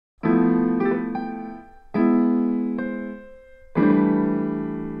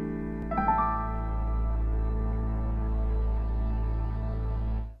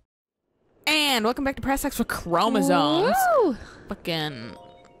And welcome back to Press X for Chromosomes. Woo! Fucking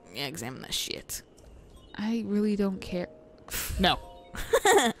examine that shit. I really don't care. No.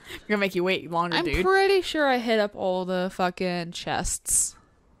 We're gonna make you wait longer, dude. I'm pretty sure I hit up all the fucking chests.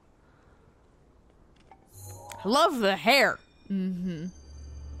 I love the hair. Mm-hmm.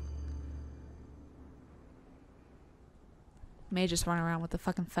 May just run around with the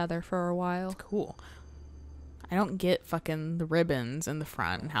fucking feather for a while. Cool. I don't get fucking the ribbons in the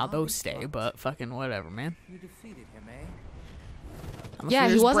front and how those stay, but fucking whatever, man. You defeated him, eh? Unless Yeah, you're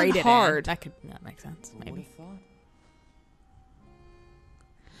he just wasn't braided hard. in. That makes sense. Maybe.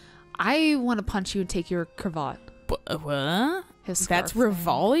 I want to punch you and take your cravat. What? His That's scarf.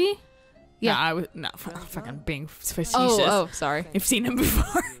 Rivali? Yeah. No, I was fucking being facetious. Oh, sorry. I've seen him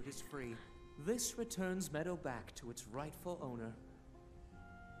before. It is free. This returns Meadow back to its rightful owner.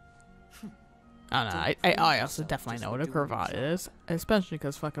 I don't know. I also definitely know what a cravat is, especially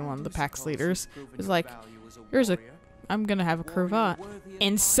because fucking one of the PAX leaders was like, I'm gonna have a cravat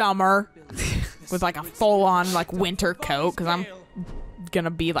in summer with like a full-on like winter coat because I'm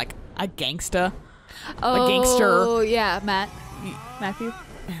gonna be like a gangsta. Oh, a gangster. Yeah, Matthew?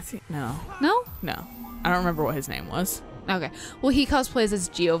 No. No? No. I don't remember what his name was. Okay. Well, he cosplays as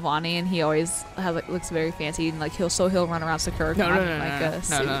Giovanni, and he always looks very fancy, and like he'll run around Sakura No, in like a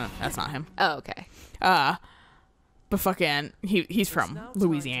suit. no, that's not him. Oh, okay. But fucking, he's from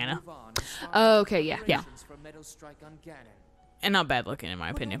Louisiana. Oh, okay, yeah. Yeah. And not bad looking in my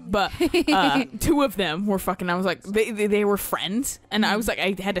opinion. But two of them were fucking, I was like, they were friends. And I was like,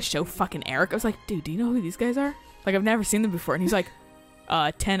 I had to show fucking Eric. I was like, dude, do you know who these guys are? Like, I've never seen them before. And he's like,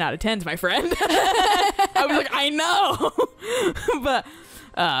 10 out of 10's my friend. I was like, I know. But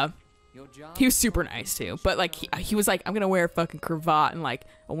he was super nice too. But like he was like, I'm gonna wear a fucking cravat and like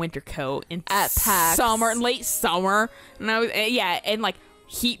a winter coat in At PAX. summer and late summer. And I was and like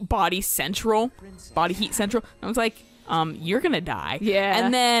heat heat central. And I was like, you're gonna die. Yeah.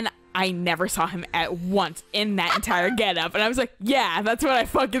 And then I never saw him at once in that entire getup, and I was like, yeah, that's what I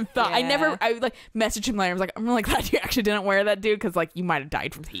fucking thought. Yeah. I like messaged him later. I was like, I'm really glad you actually didn't wear that, dude, because like you might have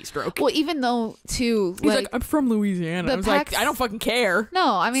died from heat stroke. Well, even though too, He's like, I'm from Louisiana. I was like, I don't fucking care.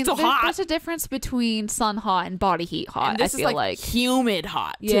 No, I mean, Still hot. there's a difference between sun hot and body heat hot. And this I is feel like humid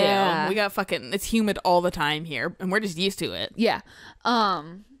hot too. Yeah. We got fucking, it's humid all the time here, and we're just used to it. Yeah.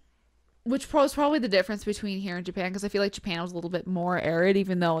 Which was probably the difference between here and Japan, because I feel like Japan was a little bit more arid,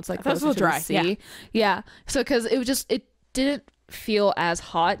 even though it's like That's a closer little to the dry. sea. Yeah. So because it didn't feel as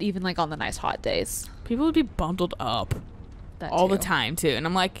hot, even like on the nice hot days. People would be bundled up That all the too. time too, and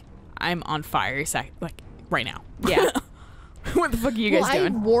I'm like, I'm on fire, like right now. Yeah. What the fuck are you guys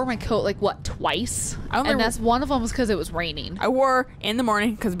doing? I wore my coat like twice, only and that's one of them was because it was raining. I wore in the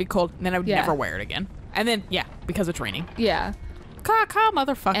morning because it'd be cold, and then I would Yeah. never wear it again. And then because it's raining. Yeah. Caw,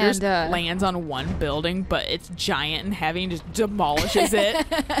 motherfuckers, And, lands on one building, but it's giant and heavy and just demolishes it.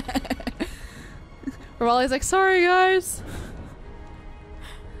 Raleigh's like, sorry guys.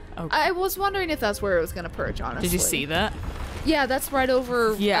 Okay. I was wondering if that's where it was gonna perch. Honestly, Did you see that? Yeah, that's right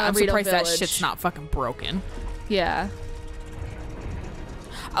over. Yeah, I'm Rito surprised that Village. shit's not fucking broken. Yeah.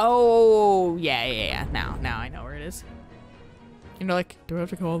 Oh, yeah. Now I know where it is. You know, like, do I have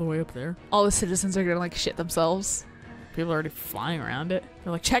to go all the way up there? All the citizens are gonna like shit themselves. People are already flying around it.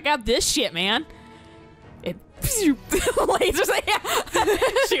 They're like, check out this shit, man. It lasers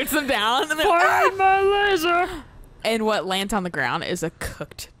shoots them down. And Find my laser. And what lands on the ground is a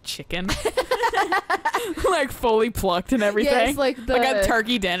cooked chicken. Like fully plucked and everything. Yeah, it's like a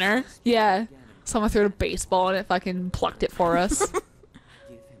turkey dinner. Yeah. Someone threw a baseball and it fucking plucked it for us. Give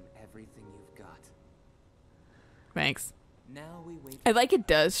him everything you've got. Thanks. Now we wait. I like it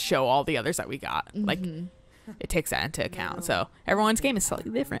does show all the others that we got. Like, it takes that into account. So everyone's game is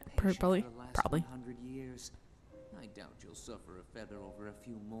slightly different. Probably. 100 years. I doubt you'll suffer a feather over a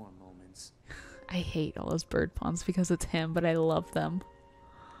few more moments. I hate all those bird puns because it's him, but I love them.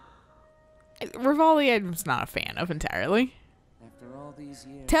 Rivali, I'm just not a fan of entirely. After all these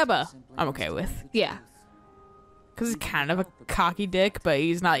years, Teba, simply I'm okay understand with. the Yeah. truth. Because he's kind of a cocky dick, but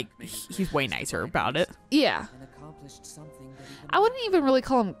he's not like, he's way nicer about it. Yeah. And accomplished something that even I wouldn't even really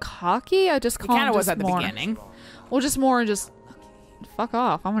call him cocky. I just He call kind him of was just at the more. beginning. Well, just more just fuck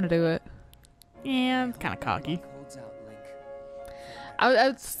off. I'm gonna do it. Yeah, it's kind of cocky. holds out, Link. I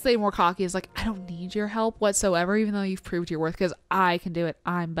would say more cocky is like, I don't need your help whatsoever, even though you've proved your worth, because I can do it.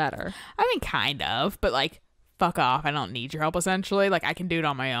 I'm better. I mean, kind of, but like, fuck off. I don't need your help, essentially. Like, I can do it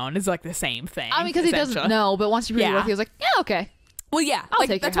on my own. It's like the same thing. I mean, because he doesn't essentially. know, but once you prove your Yeah. worth, he was like, yeah, okay. Well, yeah. I'll like,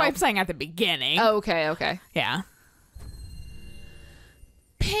 take your that's why I'm help. saying at the beginning. Oh, okay. Yeah.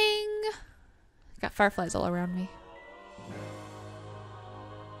 Ping. Got fireflies all around me.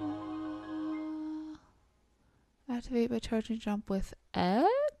 Activate by charging jump with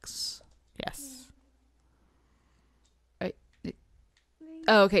X? Yes.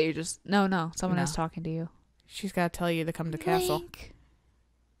 Oh, okay, you just... No. Someone is talking to you. She's got to tell you to come to the castle. Link.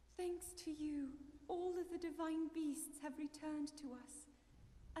 Thanks to you, all of the divine beasts have returned to us,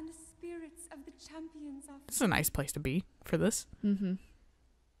 and the spirits of the champions are... This is a nice place to be for this. Mm-hmm.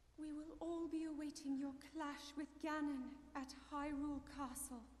 We will all be awaiting your clash with Ganon at Hyrule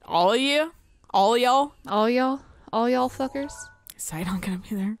Castle. All of you? All of y'all? All y'all fuckers. Is Sidon gonna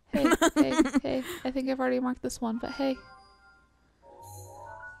be there? Hey. I think I've already marked this one, but hey.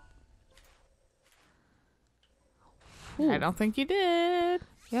 Ooh. I don't think you did.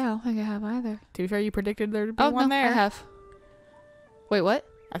 Yeah, I don't think I have either. To be fair, you predicted there to be one there. I have. Wait, what?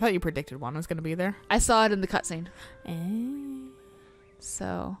 I thought you predicted one was gonna be there. I saw it in the cutscene.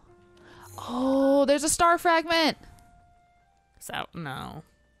 So. Oh, there's a star fragment! So, no.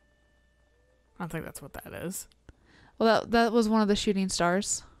 I don't think that's what that is. Well, that was one of the shooting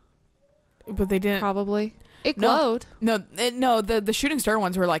stars. But they didn't... Probably. It glowed. No, the shooting star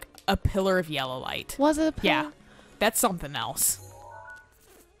ones were like a pillar of yellow light. Was it a pillar? Yeah. That's something else.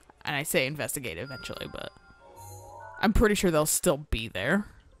 And I say investigate eventually, but I'm pretty sure they'll still be there.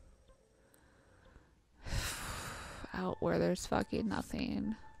 Out where there's fucking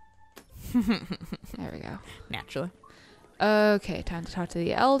nothing. There we go. Naturally. Okay, time to talk to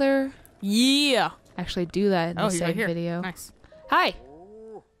the elder. Yeah. Actually do that in the he's same right here. video. Nice. Hi!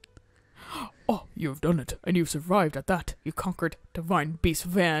 Oh, you have done it, and you've survived at that. You conquered Divine Beast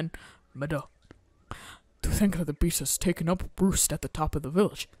Van Meda. To think that the beast has taken up roost at the top of the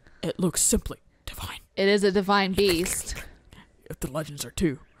village. It looks simply divine. It is a divine beast. If the legends are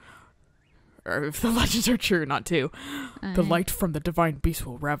true, not two, the light from the divine beast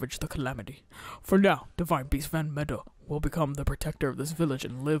will ravage the calamity. For now, Divine Beast Van Meadow will become the protector of this village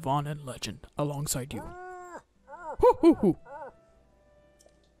and live on in legend alongside you. Hoo hoo hoo.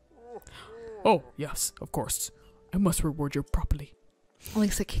 Oh, yes, of course. I must reward you properly.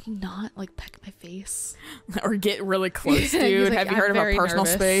 Alexa, can you not, like, peck my face? Or get really close, He's dude. like, Have you "I'm heard of our very personal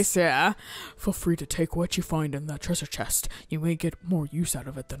nervous." space? Yeah. Feel free to take what you find in that treasure chest. You may get more use out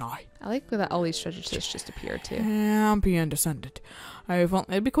of it than I. I like that all these treasure chests just appear, too. Champion descended.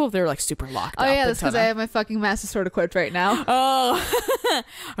 It'd be cool if they were, like, super locked up. Oh, yeah, that's because I have my fucking Master Sword equipped right now. Oh.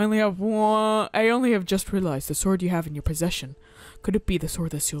 I only have one. I only have just realized the sword you have in your possession. Could it be the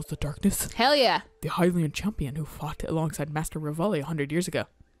sword that seals the darkness? Hell yeah. The Hylian champion who fought alongside Master Rivali 100 years ago.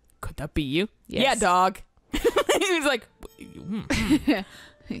 Could that be you? Yes. Yeah, dog. He's like,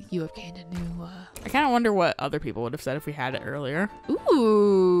 You have gained a new, I kind of wonder what other people would have said if we had it earlier.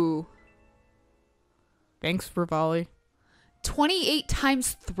 Ooh. Thanks, Rivali. 28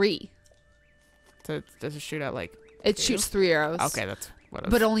 times 3. So does it shoot out like... It 2? shoots 3 arrows. Okay, that's what it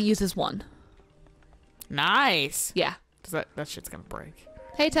was. But only uses 1. Nice. Yeah. Because that shit's gonna break.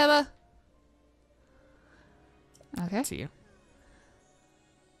 Hey, Teba. Okay. See you.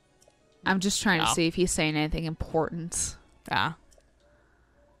 I'm just trying to Oh. see if he's saying anything important. Ah.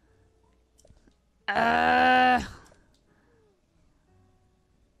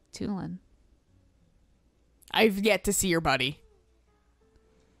 Tulin. I've yet to see your buddy.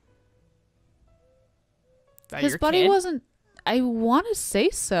 Is that His your buddy kid? wasn't... I want to say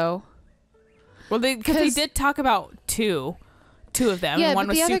so. Well, because they did talk about two of them. Yeah, and one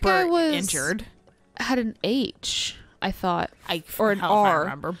but was the other super guy was- injured. Had an H, I thought. Or an hell if I R.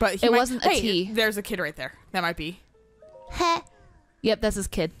 remember, but It wasn't a hey, T. There's a kid right there. That might be. Yep, that's his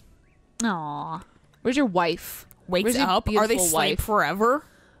kid. Aw. Where's your wife? Wakes Where's your up. Are they beautiful sleep wife? forever?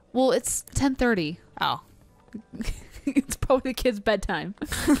 Well, it's 10:30. Oh. It's probably the kid's bedtime.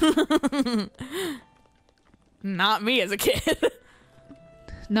 Not me as a kid.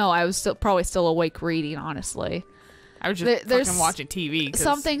 No, I was probably still awake reading, honestly. I was just There's fucking watching TV.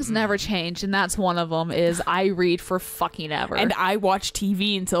 Some things never change, and that's one of them is I read for fucking ever. And I watch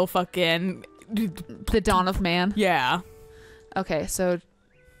TV until fucking... The dawn of man. Yeah. Okay, so...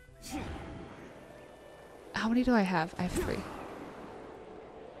 How many do I have? I have 3.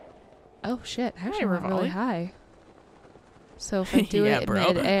 Oh, shit. I actually went really Rivali. high. So if I do Yeah, it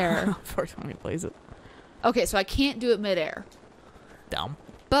bro. mid-air... First time he plays it. Okay, so I can't do it mid-air. Dumb.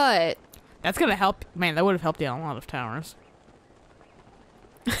 But... That's gonna help. Man, that would have helped you on a lot of towers.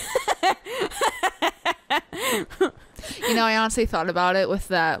 You know, I honestly thought about it with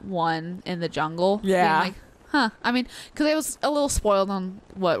that one in the jungle. Yeah. Being like, huh. I mean, because I was a little spoiled on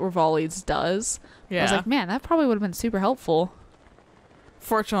what Rivali's does. Yeah. I was like, man, that probably would have been super helpful.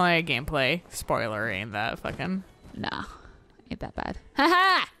 Fortunately, gameplay spoiler ain't that fucking... Nah. Ain't that bad.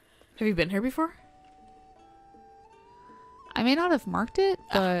 Haha! Have you been here before? I may not have marked it,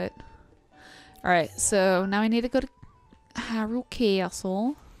 but... Alright, so now we need to go to Hyrule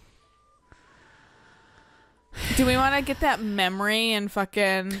Castle. Do we want to get that memory and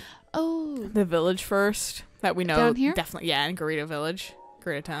fucking Oh. the village first? That we know Down here? definitely. Yeah, in Garita Village.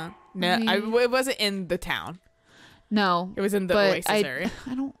 Garita Town. No, Me- it wasn't in the town. No. It was in the but Oasis area.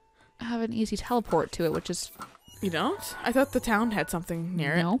 I don't have an easy teleport to it, which is... You don't? I thought the town had something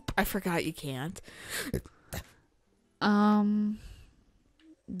near it. Nope. I forgot you can't. No.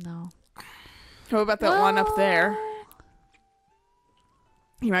 What about that one up there?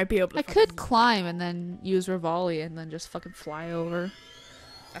 You might be able to. I could climb and then use Rivali and then just fucking fly over.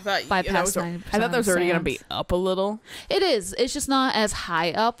 I thought bypass that was, 90% I thought that was of already gonna be sands. up a little. It is. It's just not as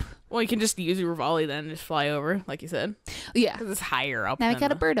high up. Well, you can just use your volley then and just fly over, like you said, Yeah. because it's higher up. Now I than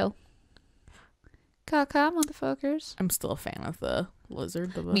got a the- birdo. Caca, motherfuckers. I'm still a fan of the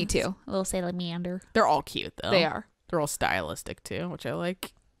lizard. Me too. A little salamander. They're all cute though. They are. They're all stylistic too, which I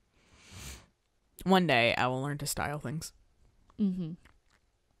like. One day I will learn to style things. Mm-hmm.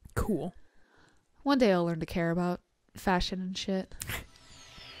 Cool. One day I'll learn to care about fashion and shit.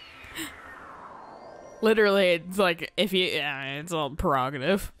 Literally, it's like if you, yeah, it's all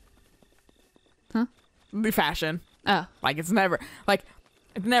prerogative. Huh? The fashion, Oh. like it's never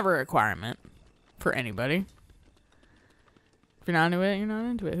a requirement for anybody. If you're not into it, you're not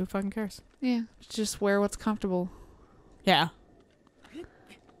into it. Who fucking cares? Yeah. Just wear what's comfortable. Yeah.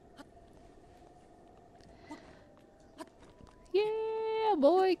 Yeah,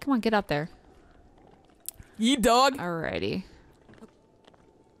 boy. Come on, get up there. You dog. Alrighty.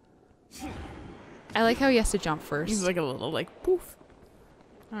 I like how he has to jump first. He's like a little like poof.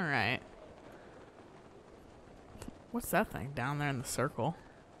 All right. What's that thing down there in the circle?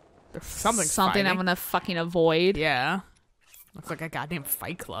 There's something. Something I'm gonna fucking avoid. Yeah. Looks like a goddamn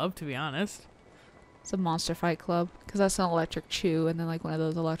fight club, to be honest. It's a monster fight club. Because that's an electric chew and then like one of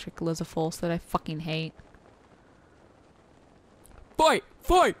those electric Lizafults that I fucking hate. Fight!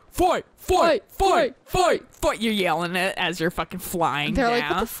 Fight! Fight! Fight, Fight! Fight! Fight! Fight! You're yelling it as you're fucking flying They're down. like,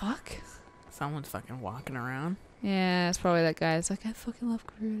 what the fuck? Someone's fucking walking around. Yeah, it's probably that guy. It's like, I fucking love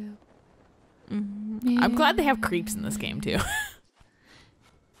Gerudo. I'm glad they have creeps in this game too.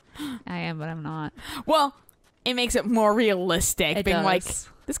 I am, but I'm not. Well, it makes it more realistic. It being does. like,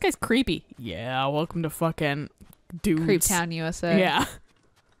 this guy's creepy. Yeah, welcome to fucking dudes. Creep Town, USA. Yeah.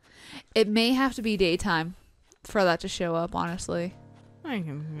 It may have to be daytime for that to show up, honestly. I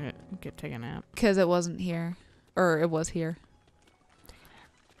can take a nap. Because it wasn't here. Or it was here.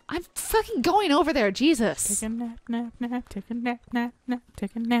 I'm fucking going over there, Jesus. Take a nap, nap, nap. Take a nap, nap, nap.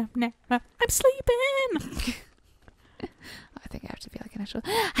 Take a nap, nap, nap. I'm sleeping. I think I have to be like an actual...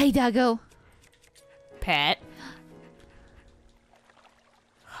 Hey, doggo. Pet.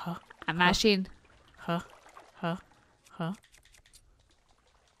 I'm mashing. Huh.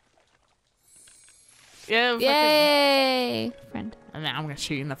 Yeah. Fucking, Yay! Friend. and now I'm gonna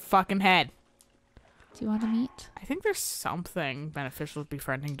shoot you in the fucking head. Do you want to meet? I think there's something beneficial with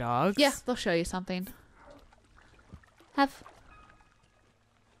befriending dogs. Yeah, they'll show you something. Have...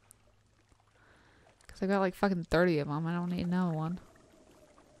 Because I got like fucking 30 of them. I don't need another one.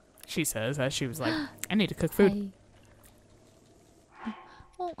 She says as she was like, I need to cook food. Hey.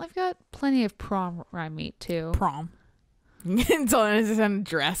 Well, I've got plenty of prom rye meat too. Prom. It's in a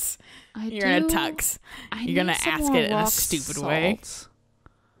dress. You're in a tux. You're gonna ask it in a stupid way.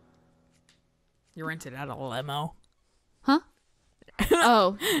 You rented out a limo. Huh?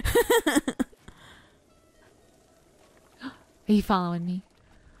 Oh. Are you following me?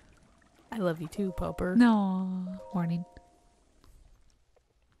 I love you too, Popper. No. Morning.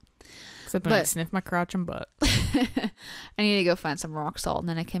 Except when I But- sniff my crotch and butt. I need to go find some rock salt and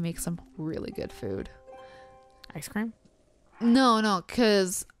then I can make some really good food. Ice cream? No,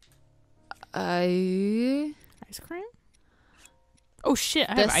 because I... Ice cream? Oh shit,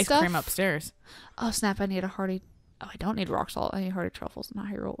 I This have ice stuff? cream upstairs. Oh, snap, I need a hearty... Oh, I don't need rock salt. I need hearty truffles and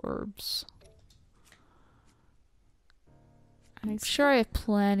hyrule herbs. I'm Ice sure I have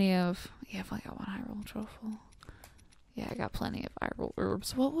plenty of... Yeah, I've only got one hyrule truffle. Yeah, I got plenty of hyrule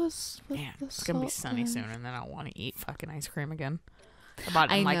herbs. What was... with Man, the it's gonna be salt sunny then? soon and then I'll want to eat fucking ice cream again. I bought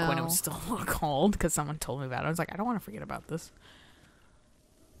it I in, like when it know. was still a little cold because someone told me about it. I was like, I don't want to forget about this.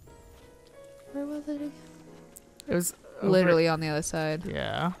 Where was it again? It was over- Literally on the other side.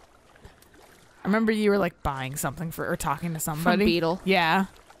 Yeah. I remember you were like buying something for or talking to somebody. From Beetle. Yeah.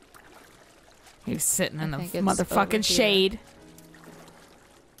 He was sitting in I the think it's over motherfucking here. shade.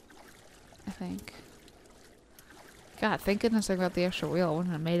 I think. God, thank goodness I got the extra wheel. I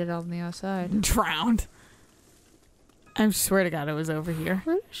wouldn't have made it on the other side. Drowned. I swear to God, it was over here.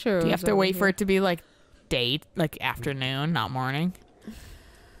 Pretty sure. Do it you have was to over wait for here. it to be like day, like afternoon, not morning?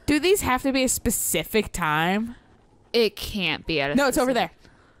 Do these have to be a specific time? It can't be at a No, it's over specific-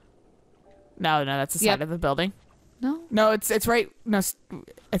 there. No, that's the side Yep. of the building. No? No, it's right. No,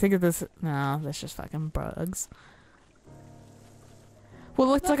 I think of this. No, that's just fucking bugs. Well,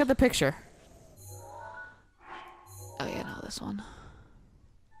 let's look at the picture. Oh yeah, no, this one.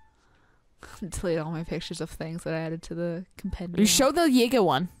 Delete all my pictures of things that I added to the compendium. You show the Jaeger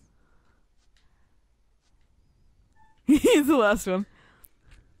one. He's the last one.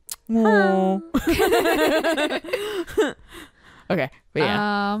 Aw. Okay, but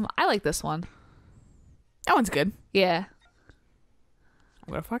yeah, I like this one. that one's good. Yeah.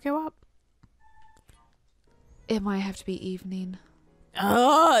 I'm gonna fuck you up. It might have to be evening.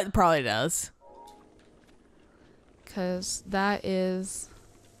 Oh, it probably does. Because that is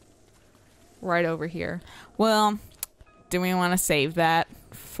right over here. Well, do we want to save that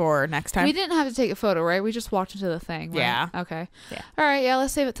for next time? We didn't have to take a photo, right? We just walked into the thing, right? Yeah. Okay. Yeah. All right, yeah,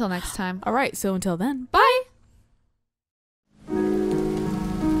 let's save it till next time. All right, so until then. Bye!